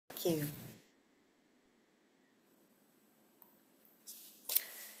Thank you.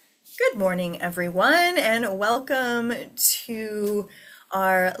 Good morning, everyone, and welcome to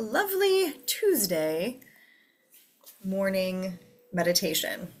our lovely Tuesday morning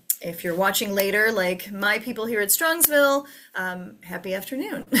meditation. If you're watching later, like my people here at Strongsville, happy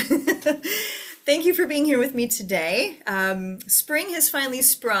afternoon. Thank you for being here with me today. Spring has finally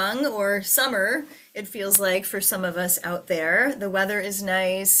sprung, or summer, it feels like for some of us out there. The weather is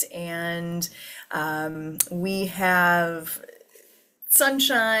nice, and we have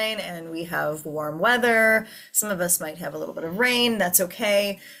sunshine and we have warm weather. Some of us might have a little bit of rain. That's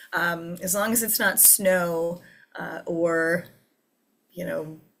okay. As long as it's not snow or, you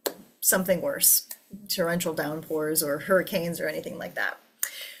know, something worse, torrential downpours or hurricanes or anything like that.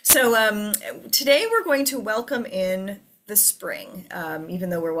 So today we're going to welcome in the spring, even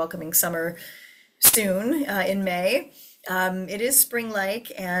though we're welcoming summer soon in May. It is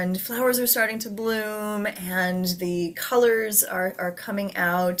spring-like and flowers are starting to bloom and the colors are coming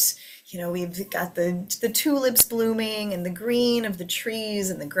out. You know, we've got the tulips blooming and the green of the trees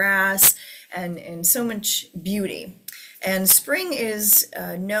and the grass and so much beauty. And spring is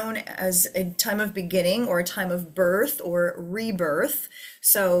known as a time of beginning or a time of birth or rebirth.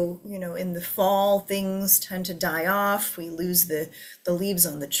 So, you know, in the fall, things tend to die off. We lose the leaves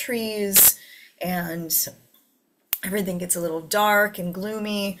on the trees and everything gets a little dark and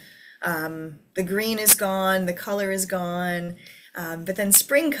gloomy. The green is gone, the color is gone. But then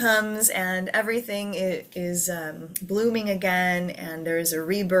spring comes and everything is blooming again, and there's a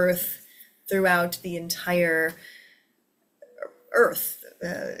rebirth throughout the entire earth,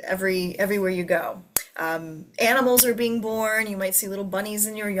 everywhere you go. Animals are being born. You might see little bunnies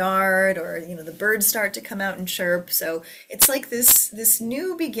in your yard, or you know, the birds start to come out and chirp. So it's like this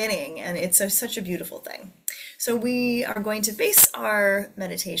new beginning, and it's such a beautiful thing. So we are going to base our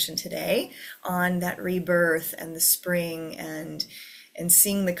meditation today on that rebirth and the spring and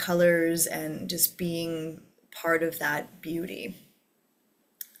seeing the colors and just being part of that beauty.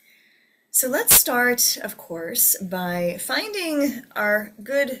 So let's start, of course, by finding our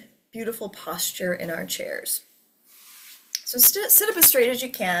good, beautiful posture in our chairs. So sit up as straight as you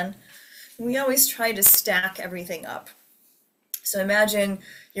can. We always try to stack everything up. So imagine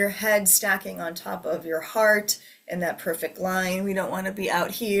your head stacking on top of your heart in that perfect line. We don't want to be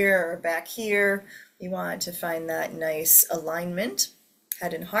out here or back here. We want to find that nice alignment,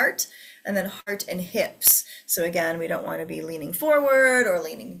 head and heart, and then heart and hips. So again, we don't want to be leaning forward or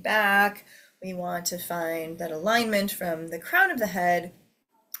leaning back. We want to find that alignment from the crown of the head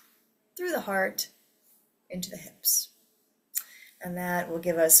through the heart into the hips. And that will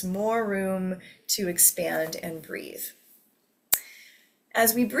give us more room to expand and breathe.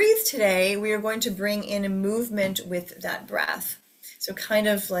 As we breathe today, we are going to bring in a movement with that breath. So kind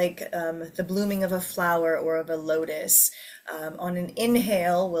of like the blooming of a flower or of a lotus. On an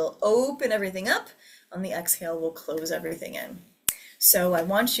inhale, we'll open everything up. On the exhale, we'll close everything in. So I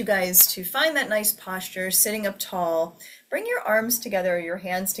want you guys to find that nice posture, sitting up tall. Bring your arms together, or your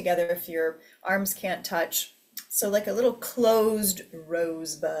hands together if your arms can't touch. So like a little closed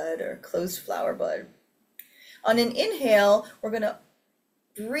rosebud or closed flower bud. On an inhale, we're going to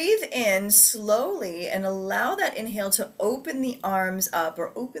breathe in slowly and allow that inhale to open the arms up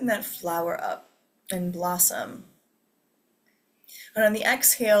or open that flower up and blossom. And on the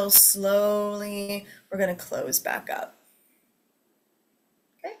exhale, slowly, we're going to close back up.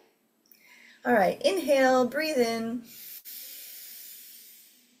 Okay? All right, inhale, breathe in.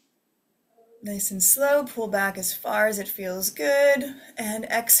 Nice and slow, pull back as far as it feels good. And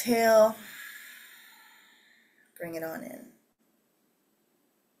exhale, bring it on in.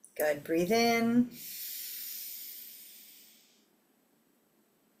 Good, breathe in.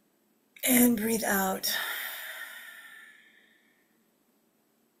 And breathe out.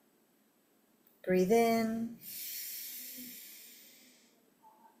 Breathe in.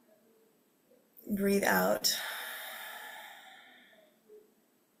 Breathe out.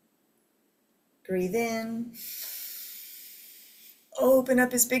 Breathe in. Open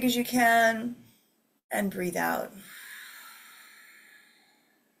up as big as you can and breathe out.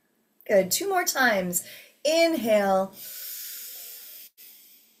 Good, 2 more times. Inhale.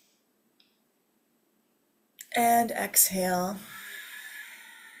 And exhale.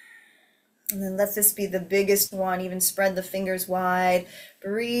 And then let this be the biggest one. Even spread the fingers wide.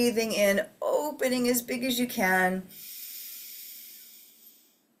 Breathing in, opening as big as you can.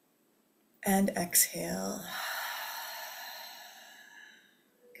 And exhale.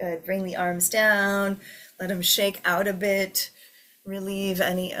 Good. Bring the arms down. Let them shake out a bit. Relieve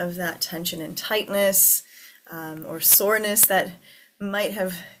any of that tension and tightness or soreness that might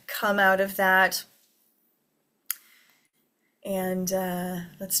have come out of that. And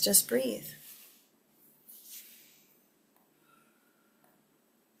let's just breathe.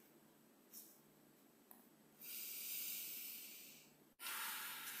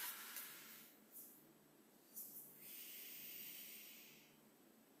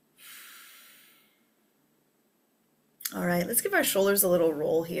 All right, let's give our shoulders a little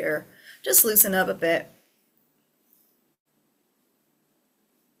roll here. Just loosen up a bit.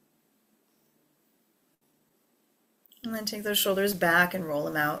 And then take those shoulders back and roll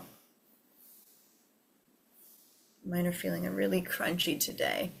them out. Mine are feeling really crunchy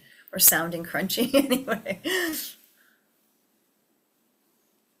today, or sounding crunchy anyway.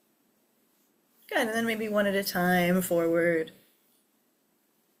 Good, and then maybe one at a time forward.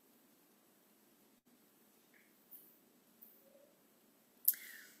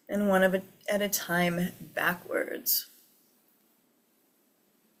 And one at a time backwards.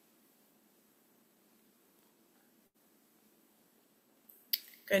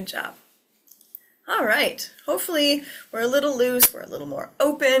 Good job. All right, hopefully we're a little loose, we're a little more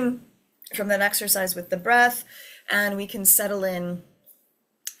open from that exercise with the breath, and we can settle in,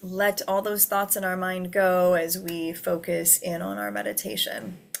 let all those thoughts in our mind go as we focus in on our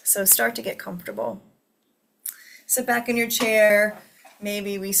meditation. So start to get comfortable. Sit back in your chair.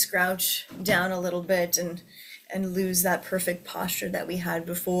 Maybe we scrouch down a little bit and lose that perfect posture that we had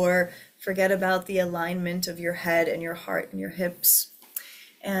before. Forget about the alignment of your head and your heart and your hips.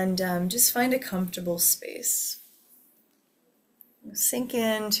 And just find a comfortable space. Sink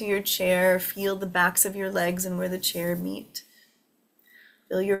into your chair, feel the backs of your legs and where the chair meet.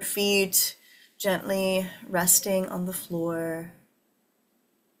 Feel your feet gently resting on the floor.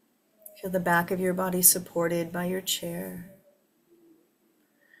 Feel the back of your body supported by your chair.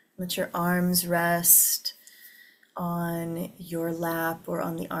 Let your arms rest on your lap or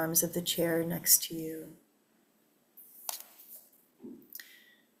on the arms of the chair next to you.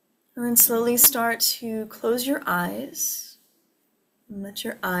 And then slowly start to close your eyes and let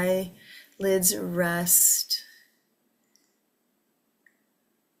your eyelids rest.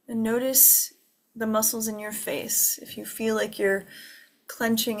 And notice the muscles in your face. If you feel like you're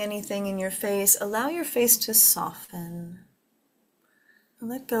clenching anything in your face, allow your face to soften.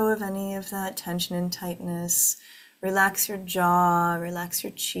 Let go of any of that tension and tightness. Relax your jaw, relax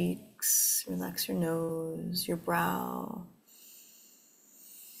your cheeks, relax your nose, your brow.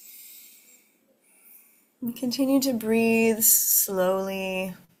 And continue to breathe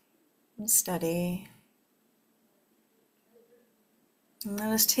slowly and steady. And let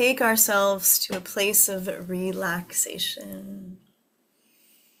us take ourselves to a place of relaxation.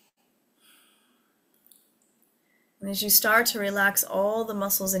 And as you start to relax all the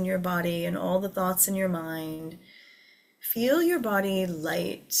muscles in your body and all the thoughts in your mind, feel your body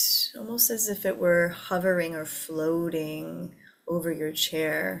light, almost as if it were hovering or floating over your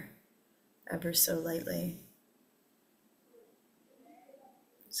chair, ever so lightly.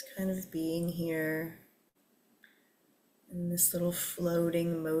 Just kind of being here in this little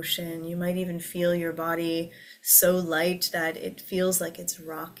floating motion. You might even feel your body so light that it feels like it's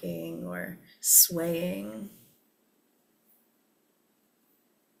rocking or swaying.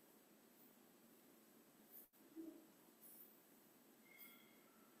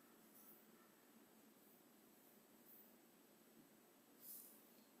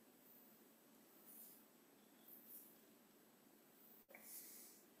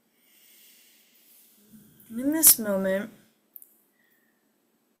 In this moment,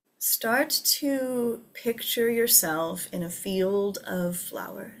 start to picture yourself in a field of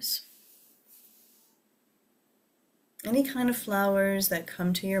flowers. Any kind of flowers that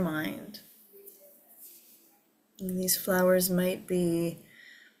come to your mind. And these flowers might be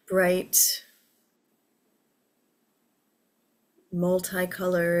bright,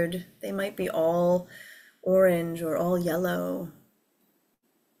 multicolored. They might be all orange or all yellow.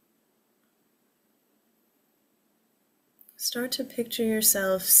 Start to picture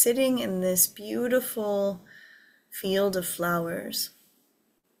yourself sitting in this beautiful field of flowers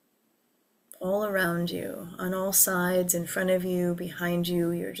all around you, on all sides, in front of you, behind you.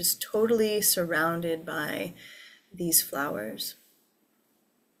 You're just totally surrounded by these flowers.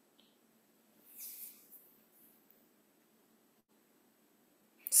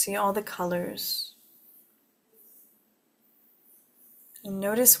 See all the colors. And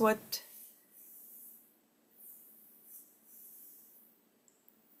notice what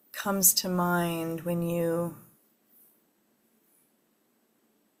comes to mind when you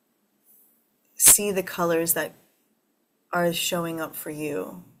see the colors that are showing up for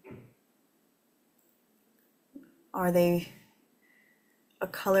you. Are they a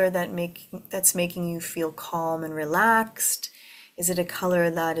color that's making you feel calm and relaxed? Is it a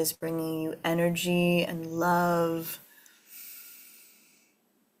color that is bringing you energy and love?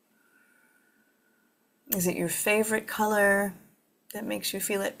 Is it your favorite color that makes you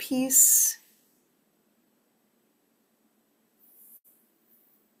feel at peace?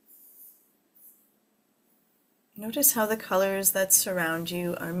 Notice how the colors that surround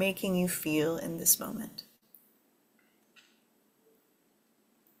you are making you feel in this moment.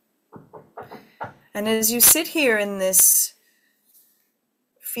 And as you sit here in this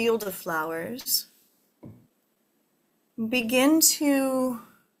field of flowers, begin to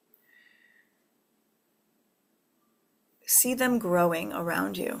see them growing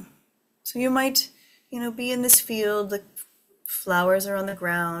around you. So you might, be in this field, the flowers are on the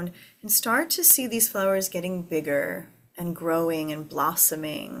ground, and start to see these flowers getting bigger and growing and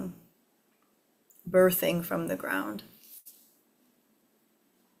blossoming, birthing from the ground.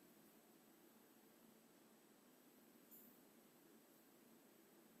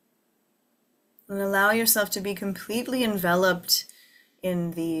 And allow yourself to be completely enveloped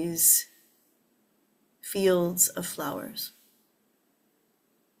in these fields of flowers.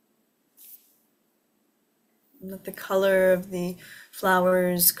 And let the color of the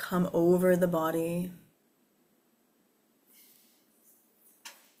flowers come over the body.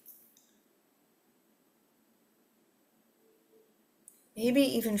 Maybe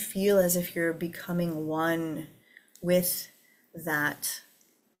even feel as if you're becoming one with that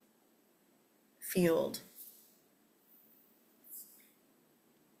field.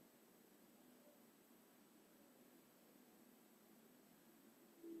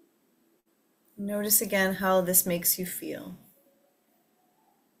 Notice again how this makes you feel.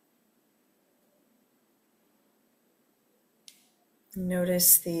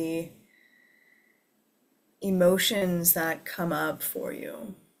 Notice the emotions that come up for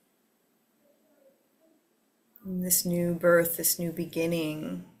you. This new birth, this new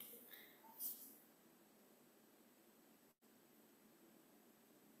beginning.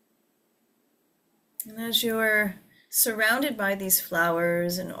 And as you're surrounded by these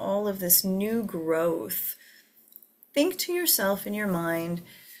flowers and all of this new growth, think to yourself in your mind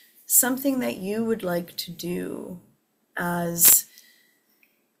something that you would like to do as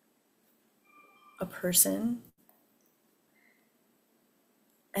a person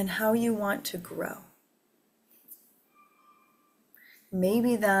and how you want to grow.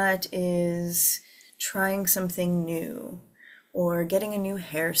 Maybe that is trying something new, or getting a new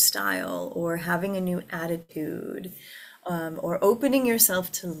hairstyle, or having a new attitude, or opening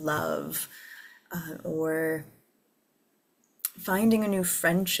yourself to love, or finding a new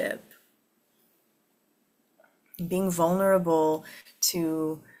friendship, being vulnerable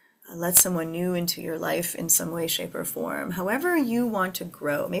to let someone new into your life in some way, shape, or form. However you want to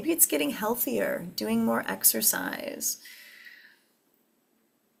grow. Maybe it's getting healthier, doing more exercise.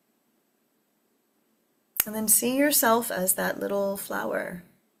 And then see yourself as that little flower,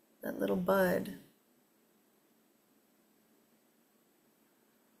 that little bud.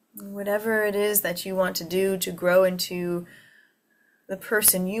 Whatever it is that you want to do to grow into the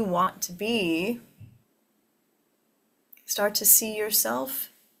person you want to be, start to see yourself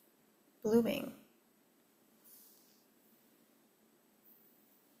blooming.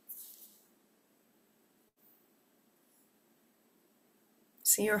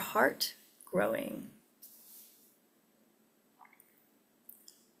 See your heart growing.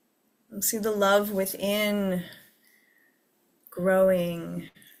 And see the love within growing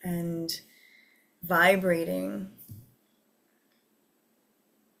and vibrating.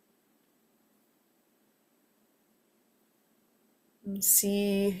 And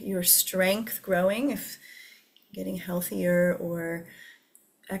see your strength growing. If getting healthier or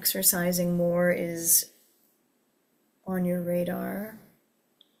exercising more is on your radar.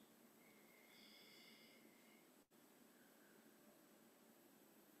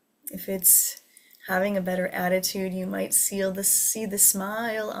 If it's having a better attitude, you might see the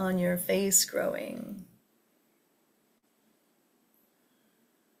smile on your face growing.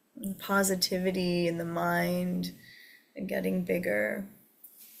 And positivity in the mind and getting bigger.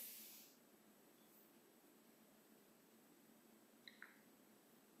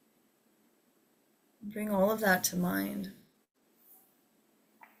 Bring all of that to mind.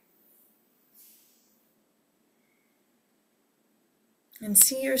 And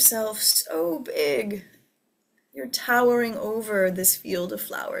see yourself so big. You're towering over this field of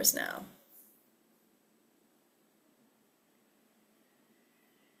flowers now.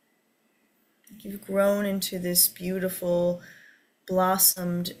 You've grown into this beautiful,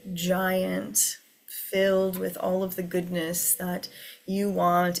 blossomed giant filled with all of the goodness that you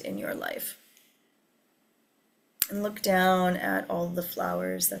want in your life. And look down at all the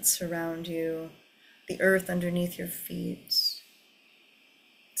flowers that surround you, the earth underneath your feet.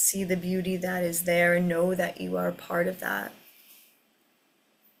 See the beauty that is there and know that you are part of that.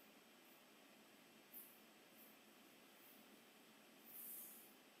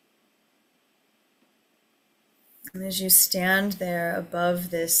 And as you stand there above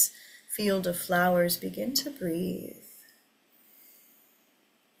this field of flowers, begin to breathe.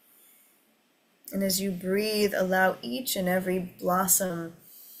 And as you breathe, allow each and every blossom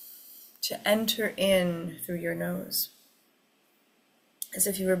to enter in through your nose, as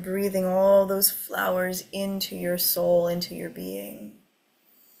if you were breathing all those flowers into your soul, into your being.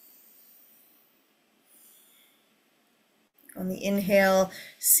 On the inhale,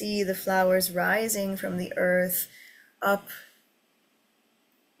 see the flowers rising from the earth up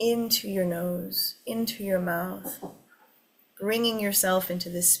into your nose, into your mouth, bringing yourself into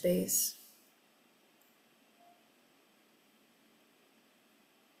this space.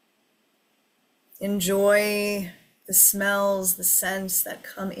 Enjoy the smells, the scents that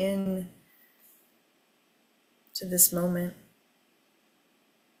come in to this moment.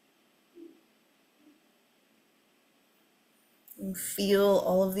 And feel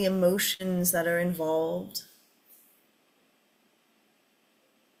all of the emotions that are involved.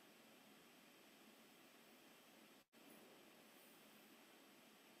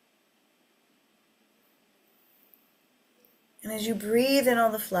 And as you breathe in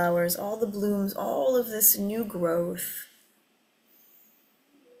all the flowers, all the blooms, all of this new growth,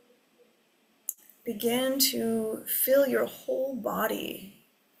 begin to fill your whole body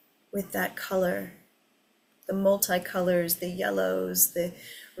with that color, the multicolors, the yellows, the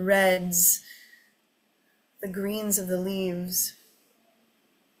reds, the greens of the leaves.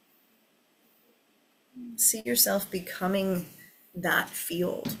 See yourself becoming that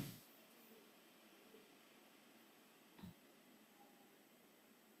field.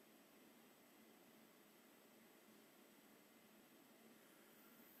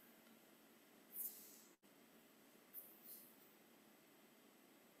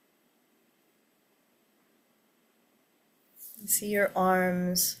 See your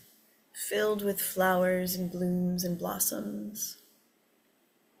arms filled with flowers and blooms and blossoms.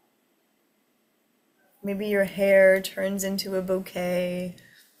 Maybe your hair turns into a bouquet.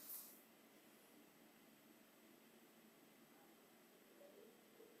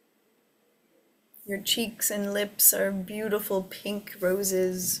 Your cheeks and lips are beautiful pink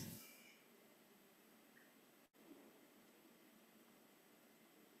roses.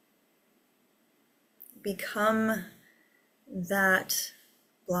 Become that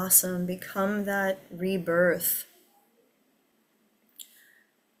blossom, become that rebirth.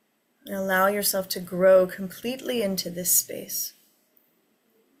 And allow yourself to grow completely into this space.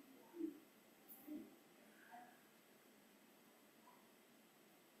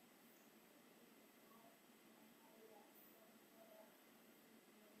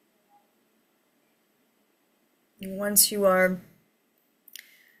 And once you are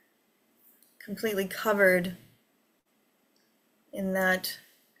completely covered in that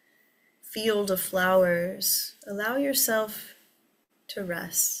field of flowers, allow yourself to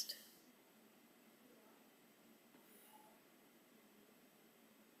rest.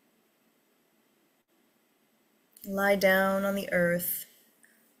 Lie down on the earth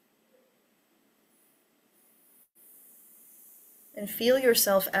and feel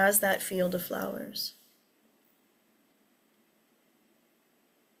yourself as that field of flowers.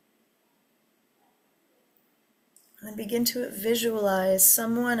 And begin to visualize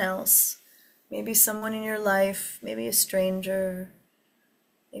someone else, maybe someone in your life, maybe a stranger,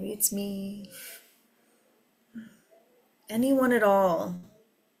 maybe it's me, anyone at all.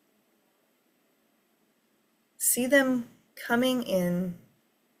 See them coming in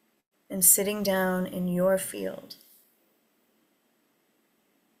and sitting down in your field.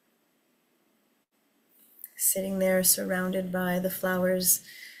 Sitting there surrounded by the flowers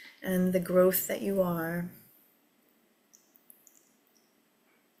and the growth that you are.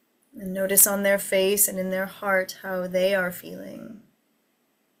 And notice on their face and in their heart how they are feeling,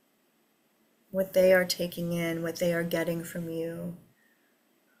 what they are taking in, what they are getting from you.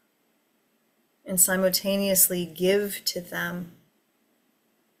 And simultaneously give to them.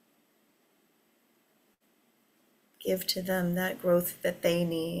 Give to them that growth that they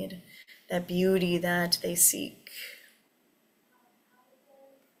need, that beauty that they seek.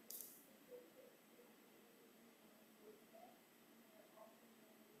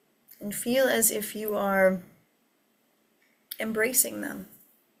 And feel as if you are embracing them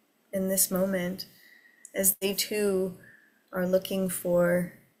in this moment, as they too are looking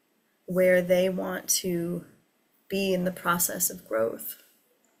for where they want to be in the process of growth,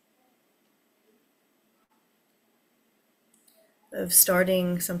 of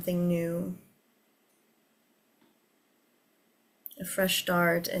starting something new, a fresh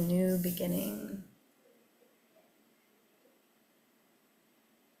start, a new beginning.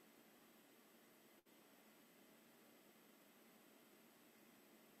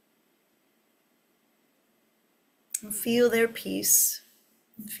 And feel their peace,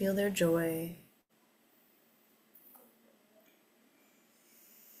 and feel their joy.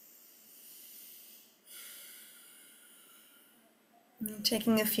 And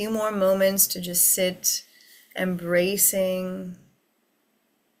taking a few more moments to just sit, embracing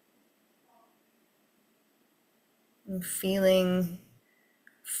and feeling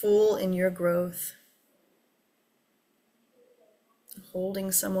full in your growth,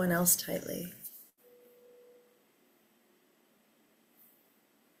 holding someone else tightly.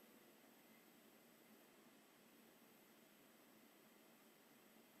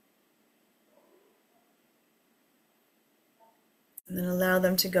 And then allow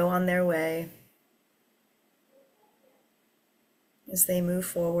them to go on their way as they move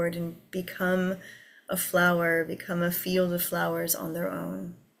forward and become a flower, become a field of flowers on their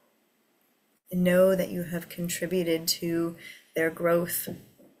own. And know that you have contributed to their growth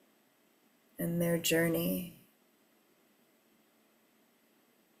and their journey.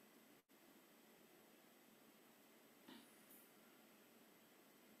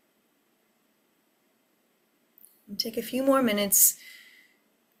 And take a few more minutes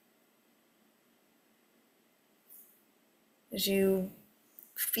as you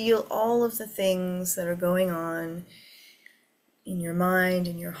feel all of the things that are going on in your mind,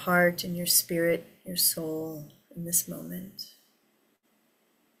 in your heart, in your spirit, your soul in this moment.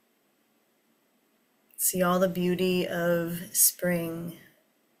 See all the beauty of spring.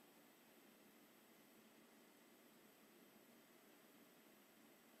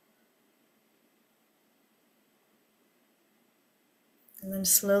 And then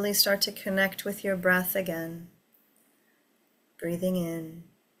slowly start to connect with your breath again. Breathing in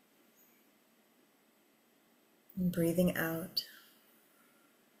and breathing out.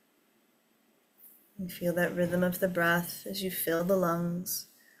 And feel that rhythm of the breath as you fill the lungs,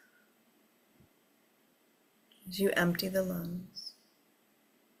 as you empty the lungs.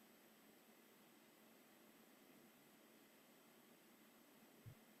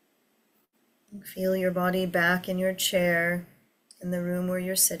 And feel your body back in your chair in the room where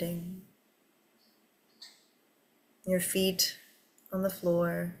you're sitting. Your feet on the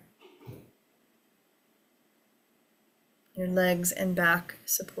floor. Your legs and back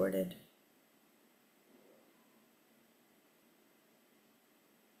supported.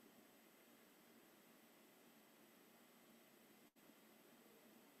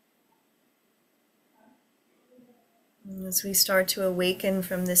 And as we start to awaken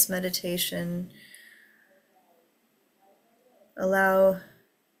from this meditation, allow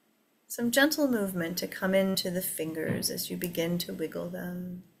some gentle movement to come into the fingers as you begin to wiggle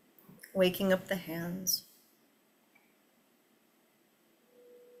them, waking up the hands.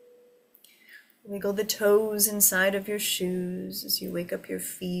 Wiggle the toes inside of your shoes as you wake up your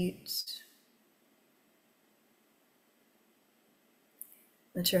feet.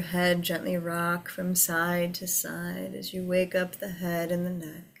 Let your head gently rock from side to side as you wake up the head and the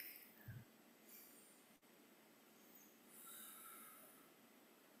neck.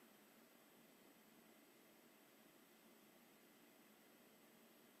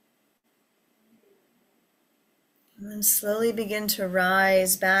 And then slowly begin to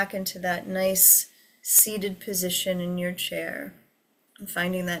rise back into that nice seated position in your chair, and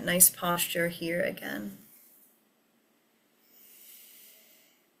finding that nice posture here again.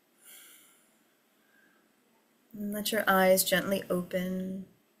 And let your eyes gently open.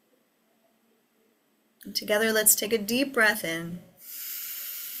 And together, let's take a deep breath in.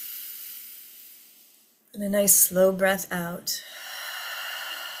 And a nice slow breath out.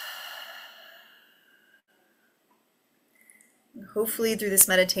 And hopefully through this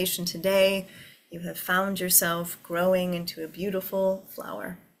meditation today, you have found yourself growing into a beautiful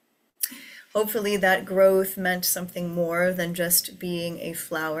flower. Hopefully that growth meant something more than just being a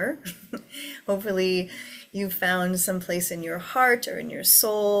flower. Hopefully you found some place in your heart or in your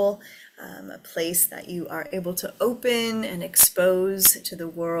soul, a place that you are able to open and expose to the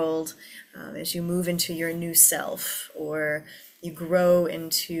world as you move into your new self, or you grow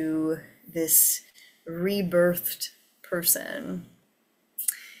into this rebirthed person.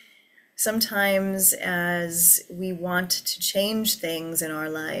 Sometimes as we want to change things in our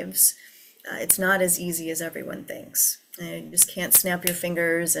lives, It's not as easy as everyone thinks. You just can't snap your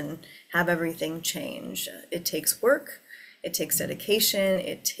fingers and have everything change. It takes work, it takes dedication,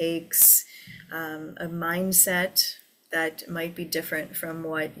 it takes a mindset that might be different from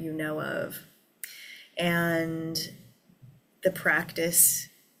what you know of. And the practice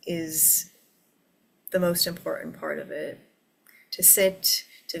is the most important part of it. To sit,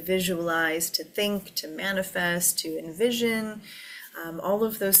 to visualize, to think, to manifest, to envision, all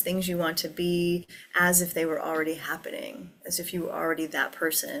of those things you want to be as if they were already happening, as if you were already that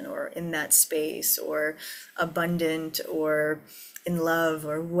person or in that space or abundant or in love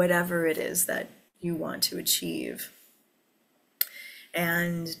or whatever it is that you want to achieve.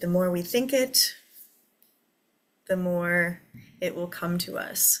 And the more we think it, the more it will come to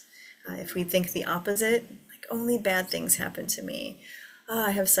us. If we think the opposite, like only bad things happen to me, oh,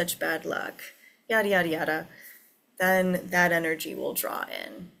 I have such bad luck, yada, yada, yada, then that energy will draw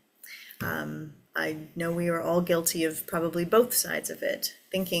in. I know we are all guilty of probably both sides of it,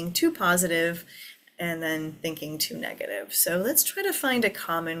 thinking too positive and then thinking too negative. So let's try to find a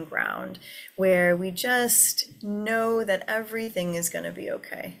common ground where we just know that everything is going to be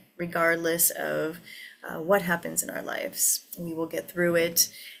okay, regardless of what happens in our lives. We will get through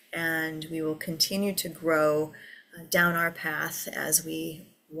it and we will continue to grow down our path as we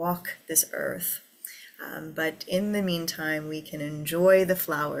walk this earth. But in the meantime, we can enjoy the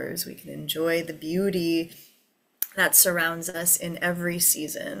flowers, we can enjoy the beauty that surrounds us in every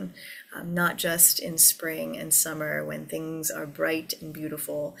season, not just in spring and summer when things are bright and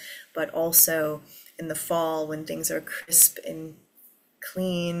beautiful, but also in the fall when things are crisp and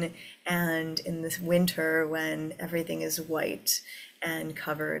clean, and in the winter when everything is white and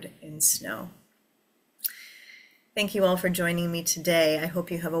covered in snow. Thank you all for joining me today. I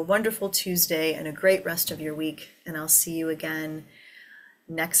hope you have a wonderful Tuesday and a great rest of your week, and I'll see you again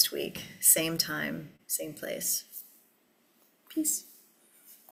next week, same time, same place. Peace.